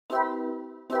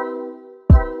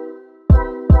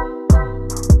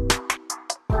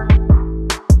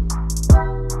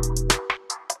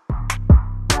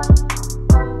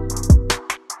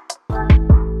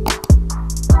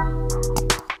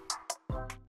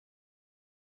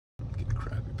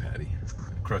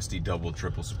Crusty double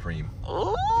triple supreme.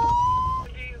 Oh!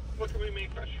 What can we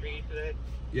make fresh for you today?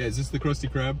 Yeah, is this the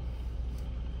Krusty Krab?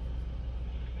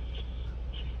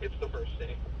 It's the first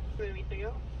day. Anything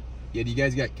else? Yeah, do you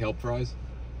guys got kelp fries?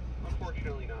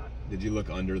 Unfortunately not. Did you look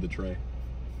under the tray?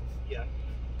 Yes.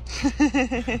 You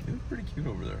look pretty cute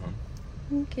over there, huh?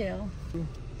 Thank you.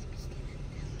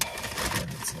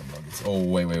 Oh,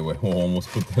 wait. Oh, almost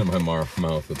put that in my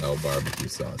mouth without barbecue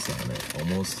sauce on it.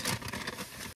 Almost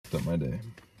up my day.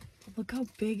 Look how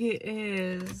big it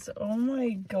is. Oh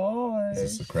my gosh.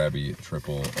 Is this the Krabby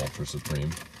Triple Ultra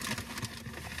Supreme?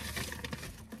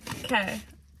 Okay.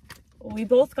 We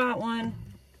both got one.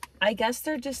 I guess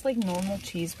they're just like normal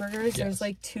cheeseburgers. Yes. There's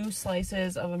like 2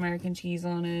 slices of American cheese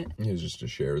on it. It was just a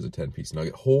share as a 10-piece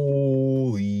nugget.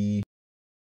 Holy.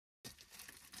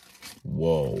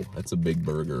 Whoa, that's a big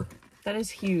burger. That is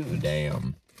huge.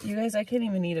 Damn. You guys, I can't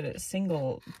even eat a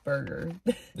single burger.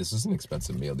 This is an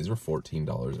expensive meal. These were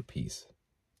 $14 a piece.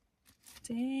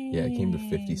 Dang. Yeah, it came to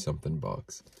 50-something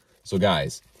bucks. So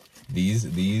guys, these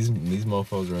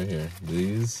mofos right here,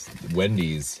 these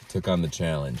Wendy's took on the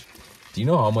challenge. Do you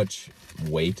know how much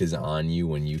weight is on you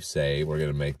when you say we're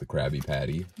gonna make the Krabby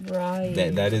Patty? Right.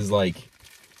 That is like,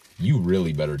 you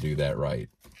really better do that right.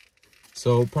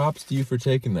 So props to you for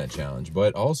taking that challenge.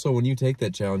 But also when you take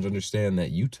that challenge, understand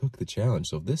that you took the challenge.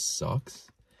 So if this sucks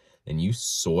and you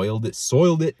soiled it.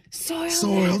 I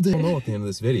don't know at the end of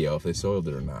this video if they soiled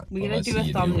it or not. We gotta do a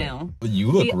thumbnail.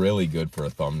 You look really good for a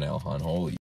thumbnail, hon.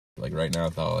 Holy. Like right now, I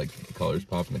thought like the colors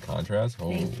pop and the contrast.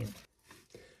 Holy. Thank you.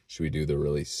 Should we do the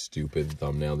really stupid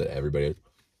thumbnail that everybody...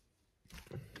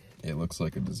 It looks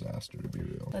like a disaster, to be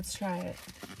real. Let's try it.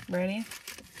 Ready?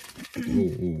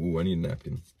 Ooh, I need a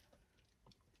napkin.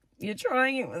 You're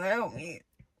trying it without me.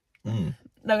 Mm.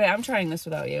 Okay, I'm trying this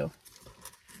without you.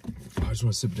 I just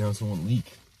want to sip down so it won't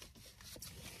leak.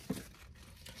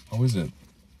 How is it?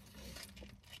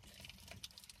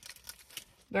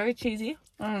 Very cheesy.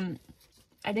 I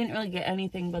didn't really get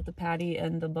anything but the patty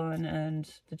and the bun and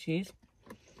the cheese.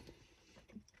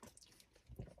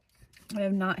 I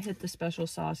have not hit the special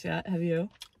sauce yet. Have you?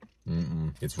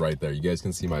 It's right there. You guys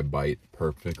can see my bite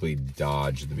perfectly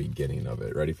dodge the beginning of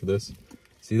it. Ready for this?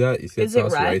 See that? You see that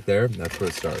sauce right there? That's where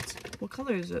it starts. What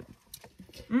color is it?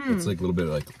 It's like a little bit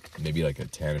of like, maybe like a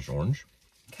tannish orange.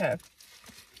 Okay.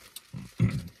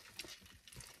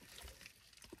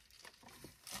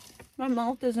 My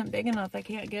mouth isn't big enough. I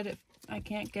can't get it. I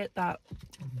can't get that.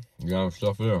 You got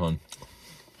stuff there, hon.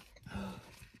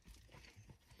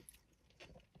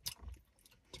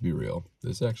 To be real,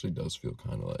 this actually does feel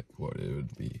kind of like what it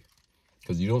would be.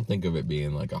 Because you don't think of it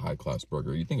being like a high-class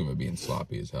burger. You think of it being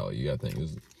sloppy as hell. You gotta think,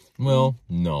 well,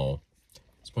 no.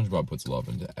 SpongeBob puts love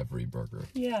into every burger.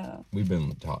 Yeah. We've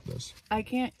been taught this. I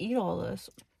can't eat all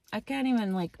this. I can't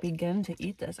even, like, begin to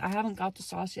eat this. I haven't got the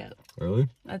sauce yet. Really?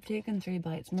 I've taken 3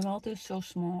 bites. My mouth is so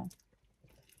small.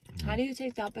 How do you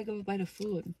take that big of a bite of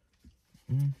food?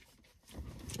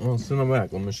 Well, sit on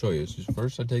back. Let me show you. So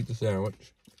first I take the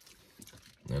sandwich.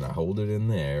 And I hold it in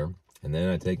there. And then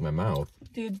I take my mouth.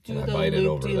 Do you do and the I bite it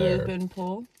over there. loop and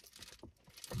pull?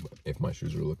 If my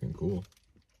shoes are looking cool.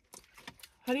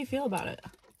 How do you feel about it?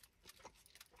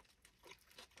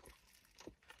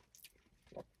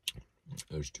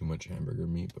 There's too much hamburger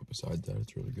meat, but besides that,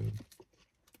 it's really good.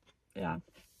 Yeah.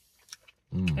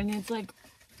 It needs like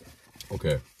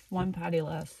okay. 1 patty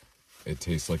less. It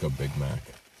tastes like a Big Mac.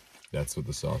 That's what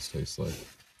the sauce tastes like.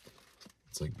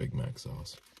 It's like Big Mac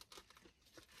sauce.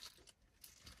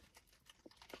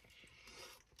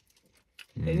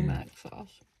 Big Mac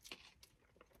sauce.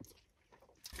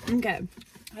 Okay.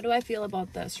 How do I feel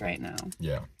about this right now?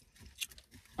 Yeah.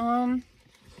 I'm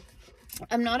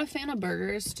not a fan of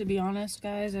burgers, to be honest,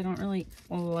 guys. I don't really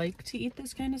like to eat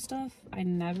this kind of stuff. I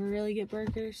never really get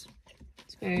burgers.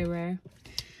 It's very rare.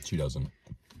 She doesn't.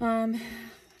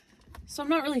 So I'm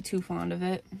not really too fond of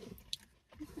it.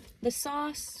 The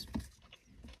sauce,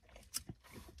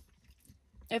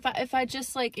 if I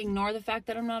just like ignore the fact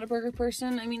that I'm not a burger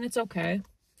person, I mean, it's okay.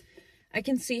 I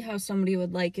can see how somebody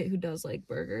would like it who does like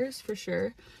burgers, for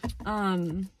sure.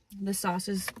 The sauce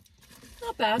is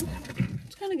not bad.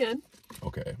 It's kind of good.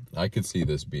 Okay, I could see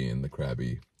this being the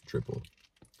Krabby Triple.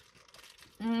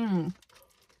 Yeah,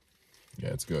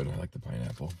 it's good. I like the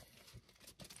pineapple.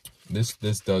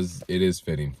 It is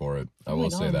fitting for it. I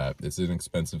will say that. It's an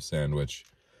expensive sandwich.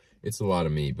 It's a lot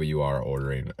of meat, but you are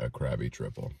ordering a Krabby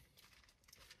Triple.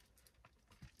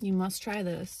 You must try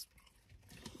this.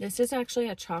 This is actually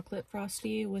a chocolate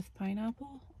frosty with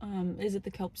pineapple. Is it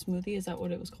the kelp smoothie? Is that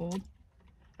what it was called?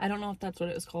 I don't know if that's what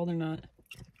it was called or not.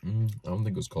 I don't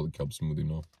think it was called a kelp smoothie,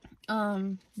 no.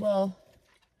 Well,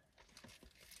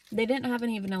 they didn't have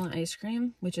any vanilla ice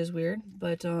cream, which is weird,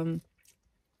 but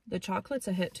the chocolate's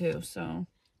a hit too, so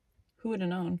who would have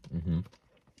known?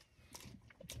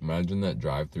 Imagine that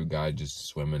drive-through guy just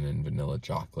swimming in vanilla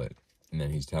chocolate, and then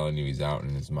he's telling you he's out in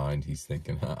his mind. He's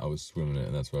thinking, I was swimming it,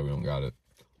 and that's why we don't got it.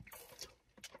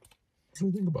 What do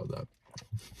you think about that?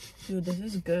 Dude, this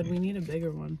is good. We need a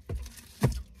bigger one.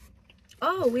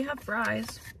 Oh, we have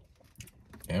fries.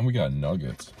 And we got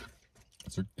nuggets.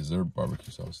 Is there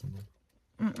barbecue sauce in there?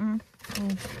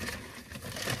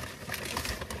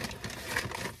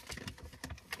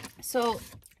 So,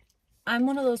 I'm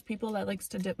one of those people that likes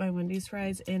to dip my Wendy's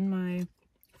fries in my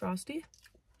Frosty.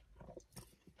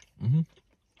 You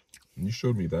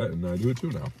showed me that, and I do it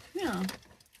too now. Yeah.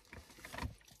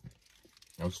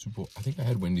 I was I think I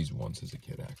had Wendy's once as a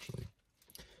kid, actually.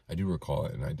 I do recall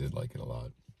it, and I did like it a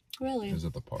lot. Really? It was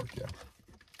at the park,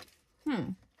 yeah.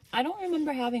 I don't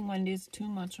remember having Wendy's too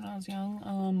much when I was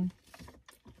young.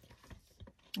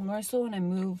 More so when I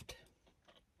moved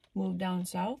down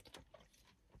south.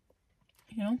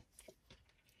 You know?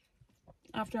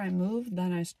 After I moved,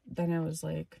 then I was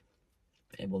like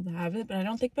able to have it, but I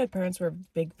don't think my parents were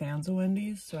big fans of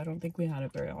Wendy's, so I don't think we had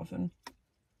it very often.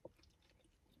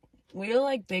 We were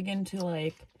like big into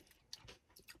like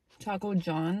Taco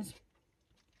John's,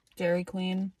 Dairy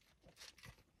Queen,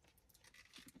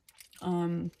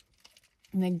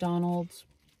 McDonald's.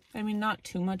 I mean, not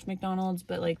too much McDonald's,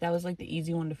 but like that was like the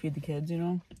easy one to feed the kids, you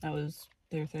know? That was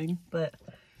their thing. But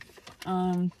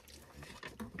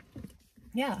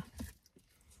yeah.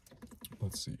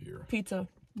 Let's see here. Pizza.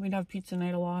 We'd have pizza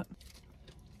night a lot.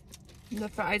 The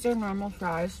fries are normal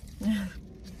fries.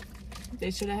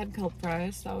 They should have had kelp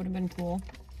fries. That would have been cool.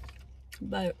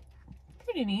 But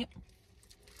pretty neat.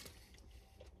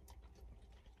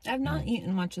 I've not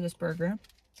eaten much of this burger.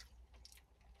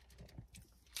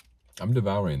 I'm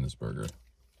devouring this burger.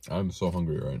 I'm so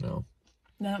hungry right now.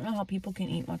 I don't know how people can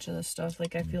eat much of this stuff.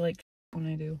 Like, I feel like when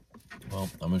I do. Well,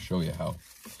 I'm going to show you how.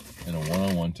 In a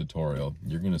one-on-one tutorial,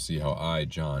 you're going to see how I,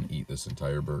 John, eat this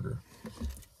entire burger.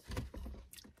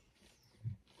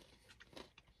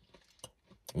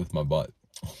 With my butt.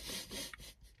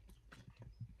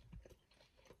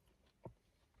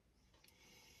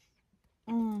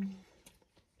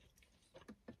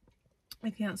 I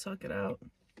can't suck it out.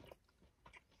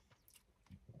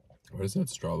 Why does that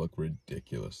straw look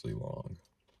ridiculously long?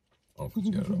 Oh, because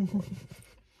you got it up one.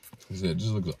 It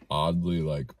just looks oddly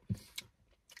like...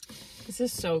 This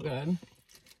is so good.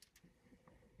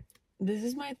 This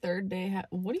is my third day.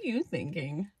 What are you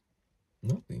thinking?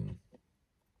 Nothing.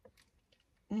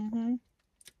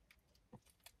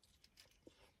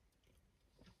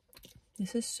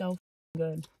 This is so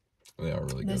good. They are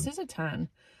really good. This is a 10.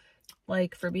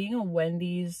 Like, for being a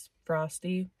Wendy's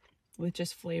Frosty with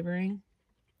just flavoring,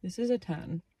 this is a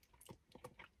 10.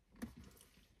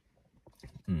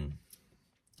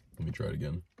 Let me try it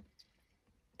again.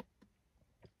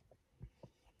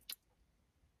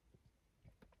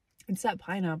 It's that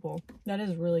pineapple. That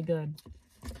is really good.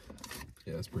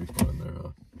 Yeah, it's pretty fun in there, huh?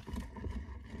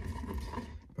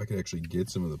 If I could actually get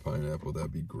some of the pineapple,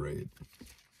 that'd be great.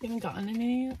 You haven't gotten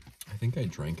any yet? I think I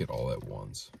drank it all at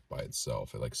once by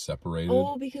itself. It like separated.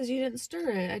 Oh, because you didn't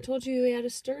stir it. I told you we had to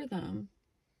stir them.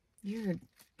 You're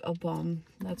a bum.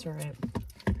 That's all right.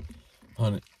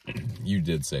 Honey, you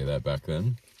did say that back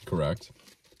then, correct?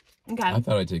 Okay. I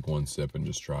thought I'd take one sip and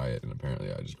just try it, and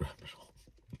apparently I just grabbed it all.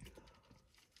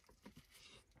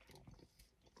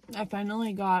 I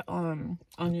finally got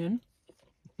onion.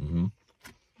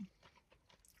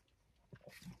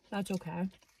 That's okay.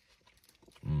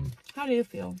 How do you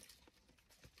feel?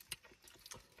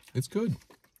 It's good.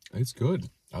 It's good.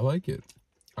 I like it.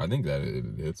 I think that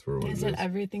it's for what it is. Is it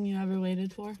everything you ever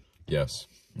waited for? Yes.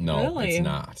 No, Really? it's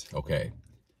not. Okay.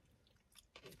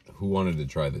 Who wanted to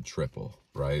try the triple,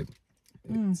 right?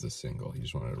 It's a single. He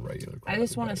just wanted a regular Krabby I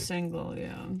just want a Patty. single,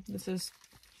 yeah. This is...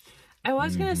 I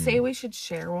was going to say we should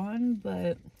share one,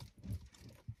 but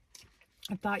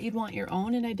I thought you'd want your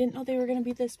own, and I didn't know they were going to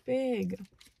be this big.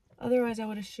 Otherwise, I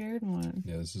would have shared one.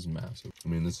 Yeah, this is massive. I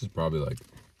mean, this is probably like...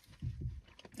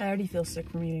 I already feel sick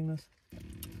from eating this.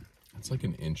 It's like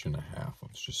 1.5 inches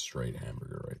of just straight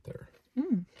hamburger right there.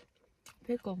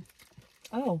 Pickle.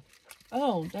 Oh.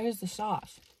 Oh, there's the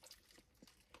sauce.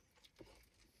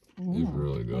 It's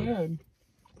really good. Weird.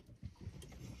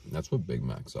 That's what Big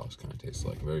Mac sauce kind of tastes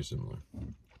like. Very similar.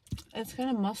 It's kind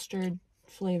of mustard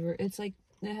flavor. It's like,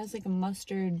 it has like a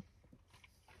mustard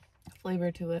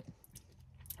flavor to it.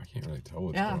 I can't really tell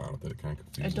what's Yeah. going on with it. It kind of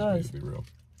confuses It does. me, to be real.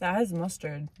 That has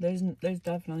mustard. There's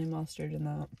definitely mustard in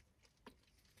that.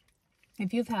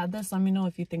 If you've had this, let me know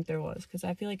if you think there was, because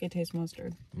I feel like it tastes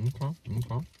mustard. Okay,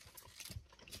 okay.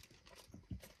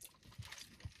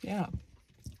 Yeah.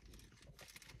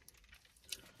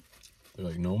 They're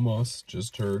like, no must,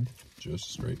 just turd.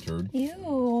 Just straight turd.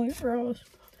 Ew, you're gross.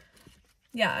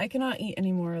 Yeah, I cannot eat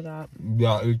any more of that.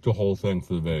 Yeah, eat the whole thing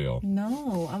for the video.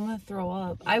 No, I'm gonna throw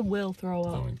up. I will throw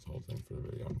up. Don't eat the whole thing for the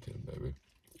video. I'm kidding, baby.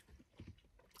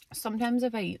 Sometimes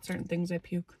if I eat certain things, I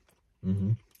puke.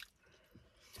 Mm-hmm.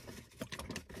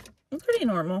 Pretty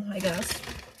normal, I guess.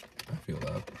 I feel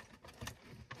that.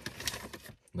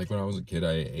 Like when I was a kid,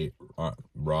 I ate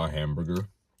raw hamburger,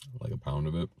 like a pound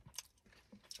of it.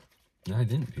 And I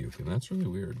didn't puke, and that's really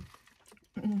weird.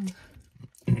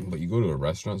 But you go to a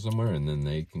restaurant somewhere, and then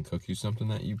they can cook you something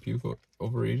that you puke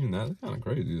over eating. That's kind of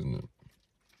crazy, isn't it?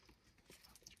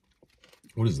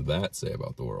 What does that say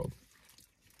about the world?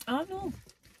 I don't know.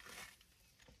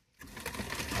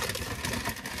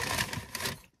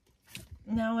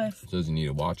 Now if... It says you need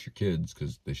to watch your kids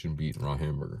because they shouldn't be eating raw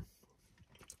hamburger.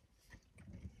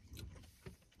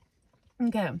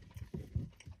 Okay.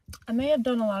 I may have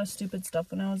done a lot of stupid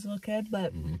stuff when I was a little kid,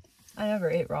 but I never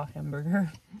ate raw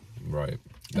hamburger. Right.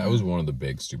 That was one of the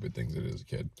big stupid things I did as a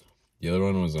kid. The other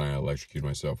one was when I electrocuted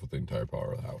myself with the entire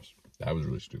power of the house. That was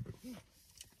really stupid.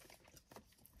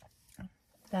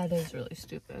 That is really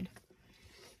stupid.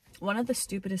 One of the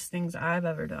stupidest things I've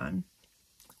ever done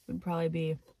would probably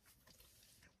be...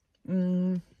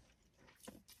 God,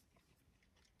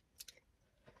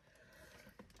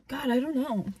 I don't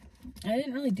know. I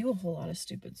didn't really do a whole lot of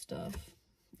stupid stuff.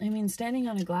 I mean, standing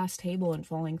on a glass table and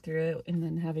falling through it and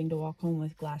then having to walk home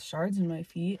with glass shards in my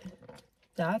feet.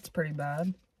 That's pretty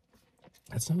bad.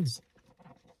 That sounds...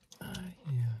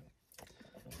 yeah.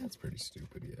 That's pretty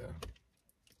stupid, yeah.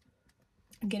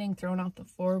 Getting thrown off the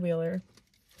four-wheeler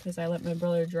because I let my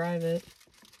brother drive it.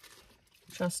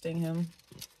 Trusting him.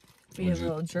 Being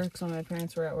little jerks when my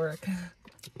parents were at work.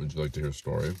 Would you like to hear a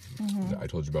story? I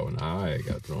told you about when I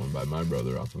got thrown by my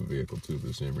brother off of a vehicle too for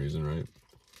the same reason, right?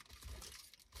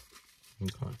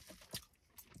 Okay.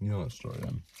 You know that story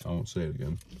then. I won't say it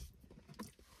again.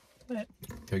 What?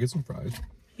 Can I get some fries?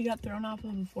 You got thrown off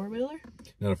of a four-wheeler?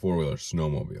 Not a four-wheeler,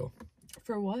 snowmobile.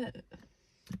 For what?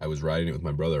 I was riding it with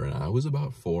my brother, and I was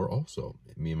about 4 also.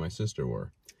 Me and my sister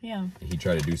were. Yeah. And he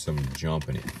tried to do some jump,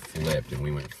 and it flipped, and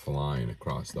we went flying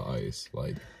across the ice,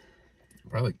 like,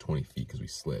 probably like 20 feet, because we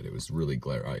slid. It was really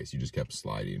glare ice. You just kept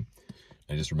sliding.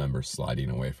 I just remember sliding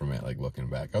away from it, like, looking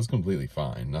back. I was completely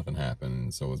fine. Nothing happened,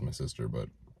 and so was my sister, but...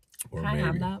 Or Can maybe. I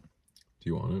have that? Do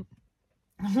you want it?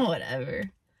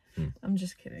 Whatever. I'm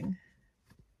just kidding.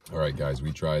 All right, guys,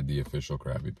 we tried the official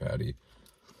Krabby Patty.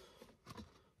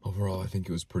 Overall, I think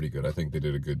it was pretty good. I think they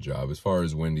did a good job as far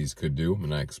as Wendy's could do,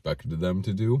 and I expected them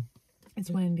to do. It's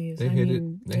Wendy's. They hit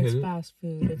it. They it's hit it. fast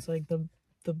food. It's like the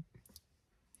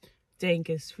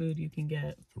dankest food you can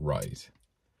get. Right.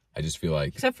 I just feel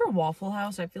like... Except for Waffle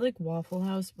House. I feel like Waffle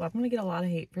House... I'm going to get a lot of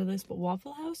hate for this, but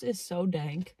Waffle House is so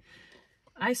dank.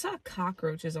 I saw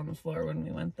cockroaches on the floor when we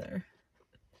went there.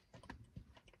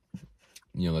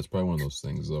 You know, that's probably one of those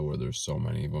things, though, where there's so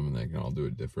many of them and they can all do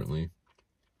it differently.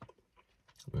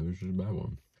 Maybe it's just a bad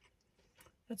one.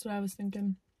 That's what I was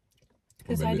thinking.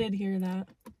 Because maybe... I did hear that.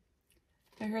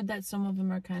 I heard that some of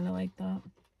them are kind of like that.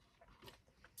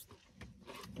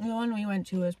 The one we went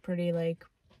to was pretty, like...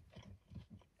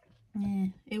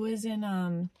 It was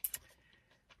in,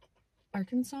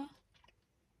 Arkansas?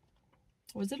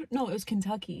 Was it? No, it was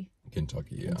Kentucky.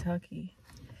 Kentucky, yeah. Kentucky.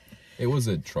 It was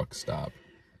a truck stop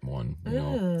one, you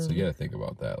know? So you gotta think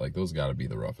about that. Like, those gotta be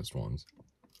the roughest ones.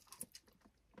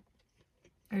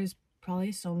 There's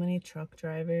probably so many truck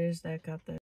drivers that got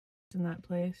their in that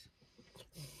place.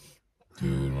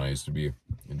 Dude, when I used to be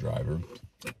a driver,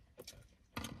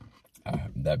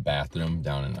 that bathroom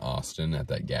down in Austin at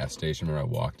that gas station where I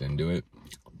walked into it,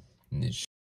 and this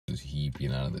was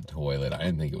heaping out of the toilet. I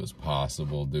didn't think it was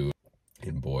possible, dude.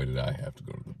 And boy, did I have to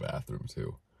go to the bathroom,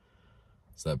 too.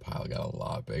 So that pile got a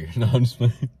lot bigger. No, I'm just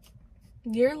playing.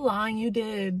 You're lying. You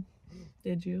did.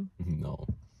 Did you? No.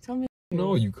 Tell me.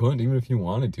 No, you couldn't, even if you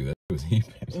wanted to. That was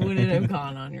heaping. Would it have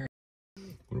gone on your...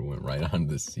 Would have went right onto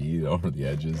the seat, over the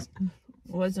edges.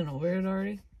 Wasn't it weird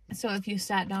already? So if you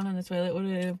sat down on the toilet, would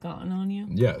it have gotten on you?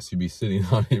 Yes, you'd be sitting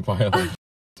on a pile of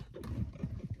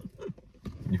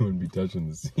You wouldn't be touching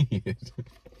the seat.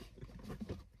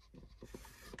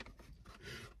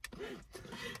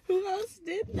 Who else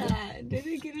did that? Did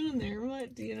it get on there?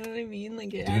 What? Do you know what I mean? Like,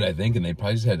 Dude, I think, and they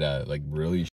probably just had like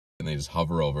really and they just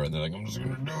hover over it and they're like, I'm just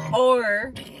gonna do it.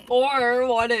 Or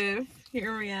what if,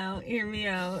 hear me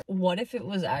out. What if it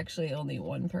was actually only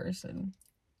one person?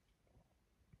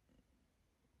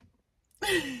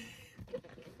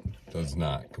 Does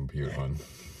not compute on.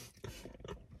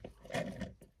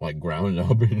 Like ground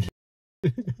up and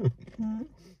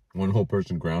one whole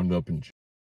person ground up and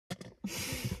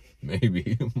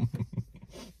maybe.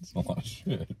 It's a lot of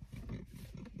shit.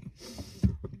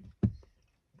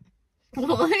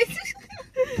 What?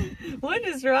 What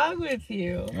is wrong with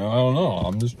you? I don't know.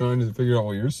 I'm just trying to figure out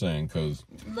what you're saying, because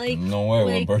Like, no way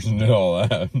one person did all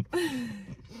that.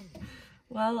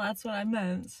 Well, that's what I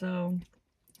meant, so.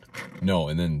 No,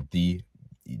 and then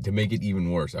to make it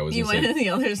even worse, I was You went in the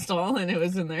other stall and it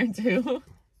was in there too.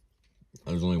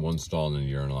 There's only one stall and a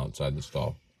urinal outside the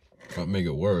stall. What make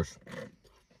it worse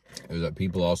is that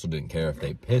people also didn't care if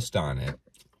they pissed on it,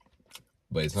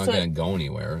 but it's not going to go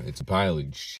anywhere. It's a pile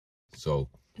of shit. So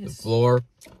the floor,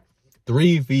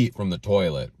 3 feet from the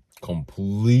toilet,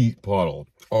 complete puddle,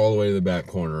 all the way to the back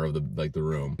corner of the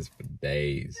room. It's for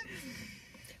days.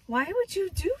 Why would you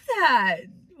do that?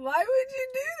 Why would you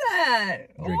do that?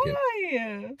 Drink it.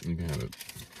 Why? You can have it.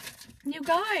 You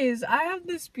guys, I have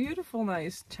this beautiful,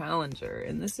 nice Challenger,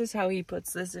 and this is how he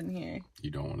puts this in here. You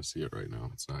don't want to see it right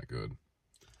now. It's not good.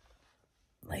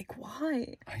 Like,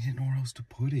 why? I didn't know where else to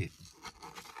put it.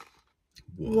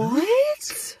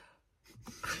 What?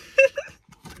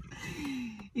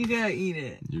 You gotta eat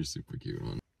it. You're super cute,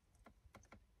 man.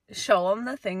 Show him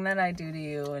the thing that I do to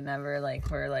you whenever, like,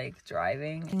 we're, like,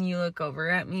 driving. And you look over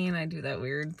at me and I do that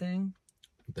weird thing.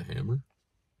 The hammer?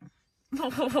 I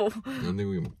don't think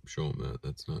we can show him that.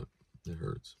 That's not... It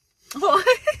hurts. What?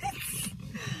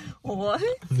 What?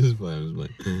 I'm just playing.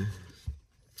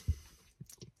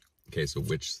 Okay, so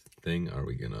which thing are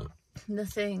we gonna... The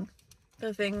thing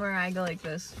where I go like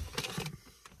this.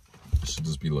 She'll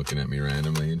just be looking at me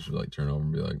randomly and she'll like turn over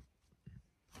and be like,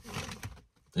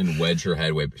 and wedge her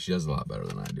head way, but she does a lot better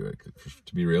than I do it.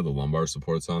 To be real, the lumbar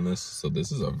support's on this, so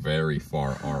this is a very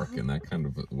far arc, and that kind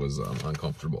of was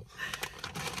uncomfortable.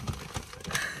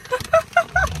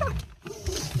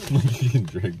 You can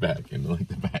drag back into like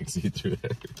the backseat through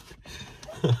there.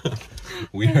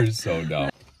 We are so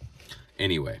dumb.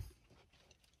 Anyway,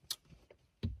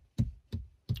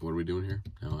 what are we doing here?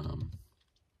 Now,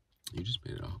 you just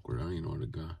made it awkward. I don't even know where to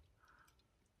go.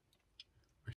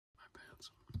 My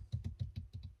pants.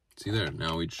 See there?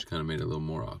 Now we just kind of made it a little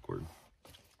more awkward.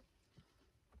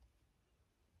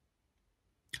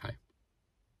 Hi.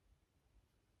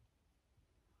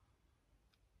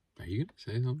 Are you gonna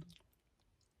say something?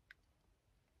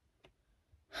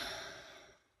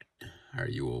 Are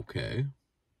you okay?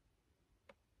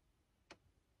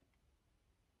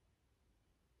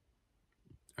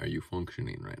 Are you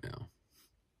functioning right now?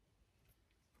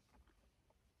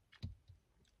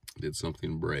 Did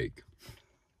something break?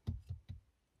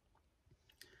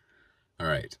 All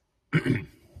right.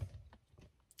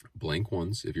 Blank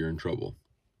once if you're in trouble.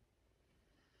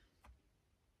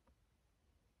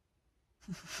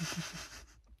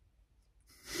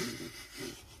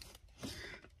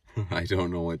 I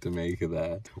don't know what to make of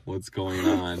that. What's going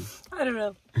on? I don't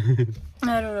know.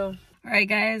 I don't know. All right,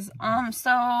 guys.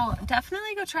 So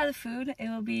definitely go try the food. It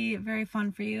will be very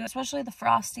fun for you, especially the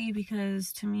Frosty,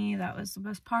 because to me that was the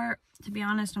best part. To be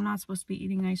honest, I'm not supposed to be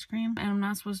eating ice cream, and I'm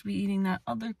not supposed to be eating that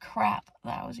other crap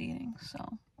that I was eating.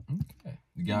 So, okay,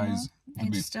 guys. You know,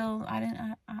 it's still, I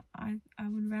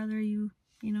would rather you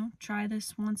know, try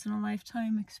this once in a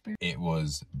lifetime experience. It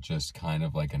was just kind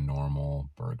of like a normal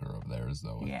burger of theirs,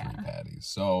 though, with 3 patties.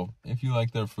 So if you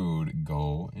like their food,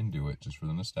 go and do it just for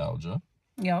the nostalgia.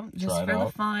 Yep, just for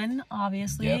the fun,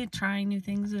 obviously. Yep. Trying new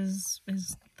things is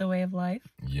the way of life.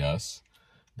 Yes.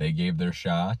 They gave their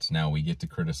shot. Now we get to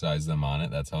criticize them on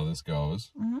it. That's how this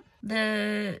goes. Mm-hmm.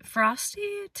 The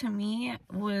Frosty, to me,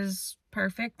 was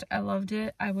perfect. I loved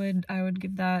it. I would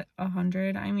give that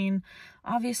 100. I mean,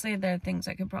 obviously there are things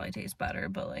that could probably taste better,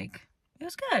 but like, it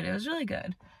was good. It was really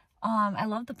good. I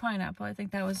love the pineapple. I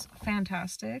think that was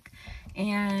fantastic.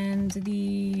 And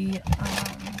the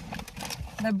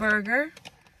burger,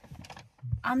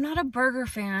 I'm not a burger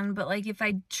fan, but like if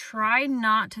I try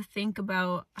not to think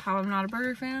about how I'm not a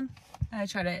burger fan, I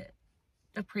try to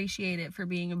appreciate it for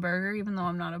being a burger, even though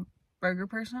I'm not a burger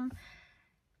person,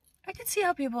 I could see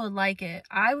how people would like it.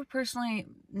 I would personally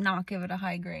not give it a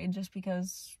high grade just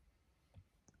because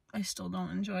I still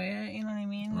don't enjoy it, you know what I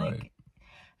mean? Right.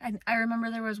 Like, I remember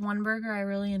there was one burger I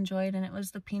really enjoyed, and it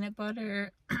was the peanut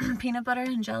butter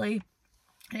and jelly.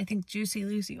 I think Juicy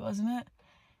Lucy, wasn't it?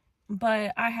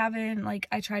 But I haven't, like,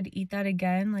 I tried to eat that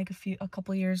again, like, a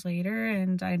couple years later,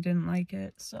 and I didn't like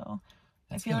it, so.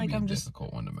 That's I feel like I'm a just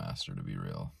difficult one to master, to be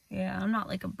real. Yeah, I'm not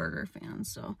like a burger fan,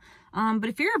 so. But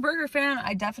if you're a burger fan,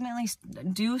 I definitely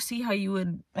do see how you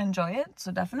would enjoy it,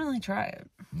 so definitely try it.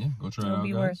 Yeah, go try it out, It'll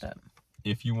be worth it.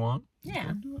 If you want.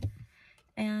 Yeah.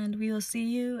 And we will see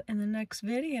you in the next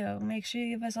video. Make sure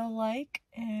you give us a like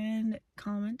and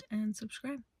comment and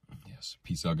subscribe. Yes.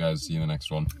 Peace out, guys. See you in the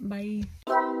next one. Bye.